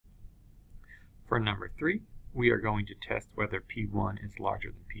For number 3, we are going to test whether P1 is larger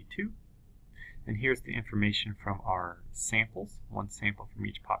than P2. And here's the information from our samples, one sample from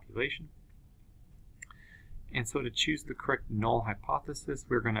each population. And so to choose the correct null hypothesis,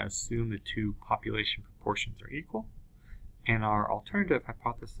 we're going to assume the two population proportions are equal, and our alternative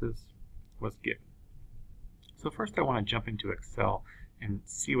hypothesis was given. So first I want to jump into Excel and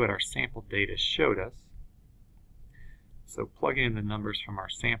see what our sample data showed us. So plugging in the numbers from our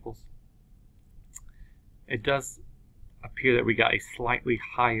samples, it does appear that we got a slightly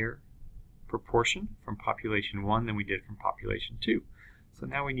higher proportion from population 1 than we did from population 2. So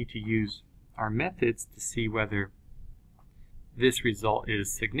now we need to use our methods to see whether this result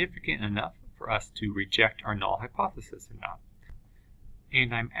is significant enough for us to reject our null hypothesis or not.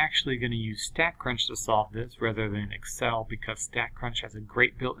 And I'm actually going to use StatCrunch to solve this rather than Excel, because StatCrunch has a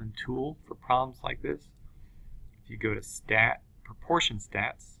great built-in tool for problems like this. If you go to Stat, Proportion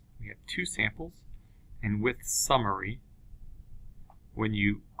Stats, we have two samples, and with Summary, when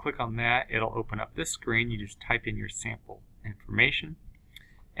you click on that, it'll open up this screen. You just type in your sample information,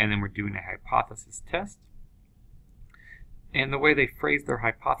 and then we're doing a hypothesis test. And the way they phrase their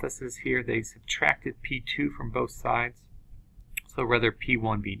hypothesis here, they subtracted P2 from both sides. So rather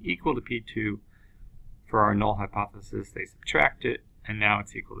P1 being equal to P2, for our null hypothesis, they subtract it, and now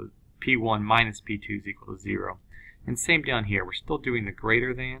it's equal to P1 minus P2 is equal to 0. And same down here, we're still doing the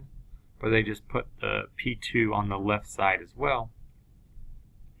greater than, but they just put the P2 on the left side as well.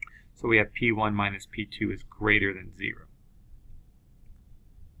 So we have P1 minus P2 is greater than 0.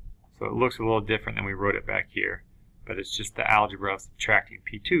 So it looks a little different than we wrote it back here, but it's just the algebra of subtracting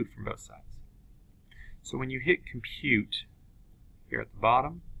P2 from both sides. So when you hit compute here at the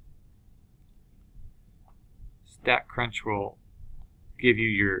bottom, StatCrunch will give you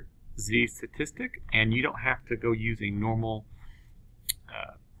your Z statistic, and you don't have to go use a normal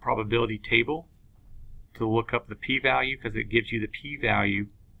probability table to look up the p-value, because it gives you the p-value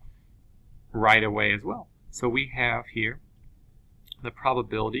right away as well. So we have here the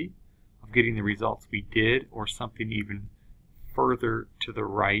probability of getting the results we did, or something even further to the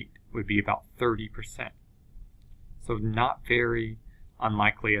right, would be about 30%. So not very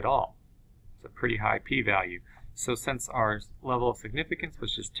unlikely at all. It's a pretty high p-value. So since our level of significance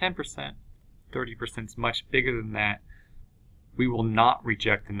was just 10%, 30% is much bigger than that, we will not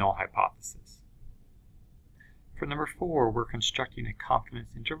reject the null hypothesis. For number 4, we're constructing a confidence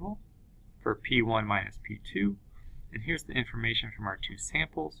interval for P1 minus P2, and here's the information from our two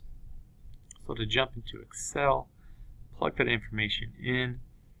samples. So to jump into Excel, plug that information in,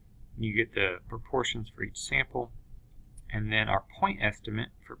 you get the proportions for each sample, and then our point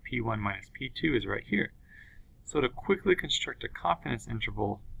estimate for P1 minus P2 is right here. So to quickly construct a confidence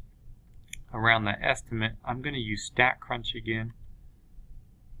interval around that estimate, I'm going to use StatCrunch again.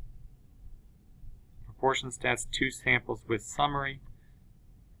 Proportion stats, two samples with summary.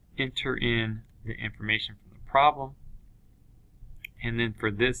 Enter in the information from the problem. And then for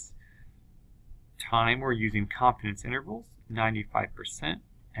this time, we're using confidence intervals, 95%,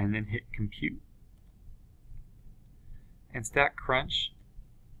 and then hit compute. And StatCrunch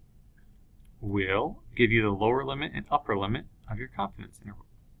will give you the lower limit and upper limit of your confidence interval.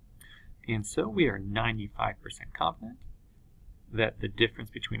 And so we are 95% confident that the difference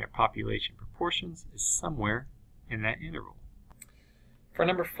between our population proportions is somewhere in that interval. For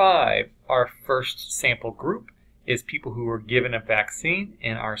number 5, our first sample group is people who were given a vaccine,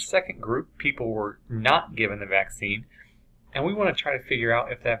 and our second group, people who were not given the vaccine, and we want to try to figure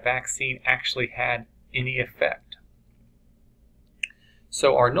out if that vaccine actually had any effect.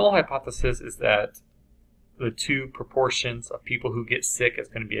 So our null hypothesis is that the two proportions of people who get sick is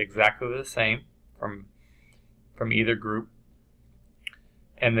going to be exactly the same from either group.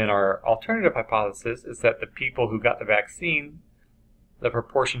 And then our alternative hypothesis is that the people who got the vaccine, the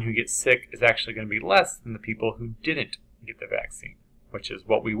proportion who gets sick is actually going to be less than the people who didn't get the vaccine, which is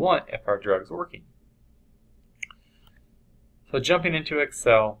what we want if our drug's working. So jumping into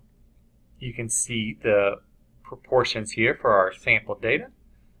Excel, you can see the proportions here for our sample data.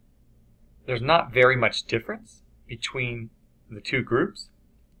 There's not very much difference between the two groups,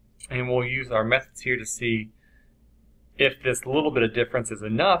 and we'll use our methods here to see if this little bit of difference is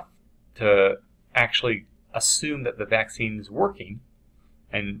enough to actually assume that the vaccine is working.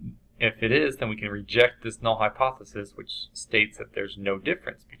 And if it is, then we can reject this null hypothesis, which states that there's no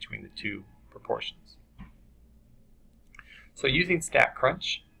difference between the two proportions. So using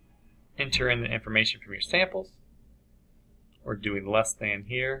StatCrunch, enter in the information from your samples. We're doing less than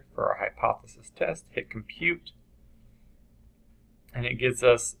here for our hypothesis test. Hit compute, and it gives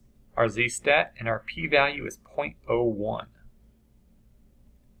us our z-stat, and our p-value is 0.01.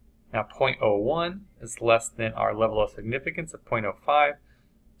 Now 0.01 is less than our level of significance of 0.05,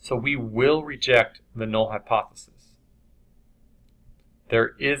 so we will reject the null hypothesis.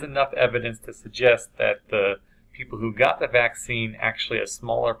 There is enough evidence to suggest that the people who got the vaccine, actually a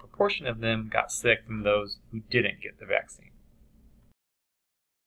smaller proportion of them got sick than those who didn't get the vaccine.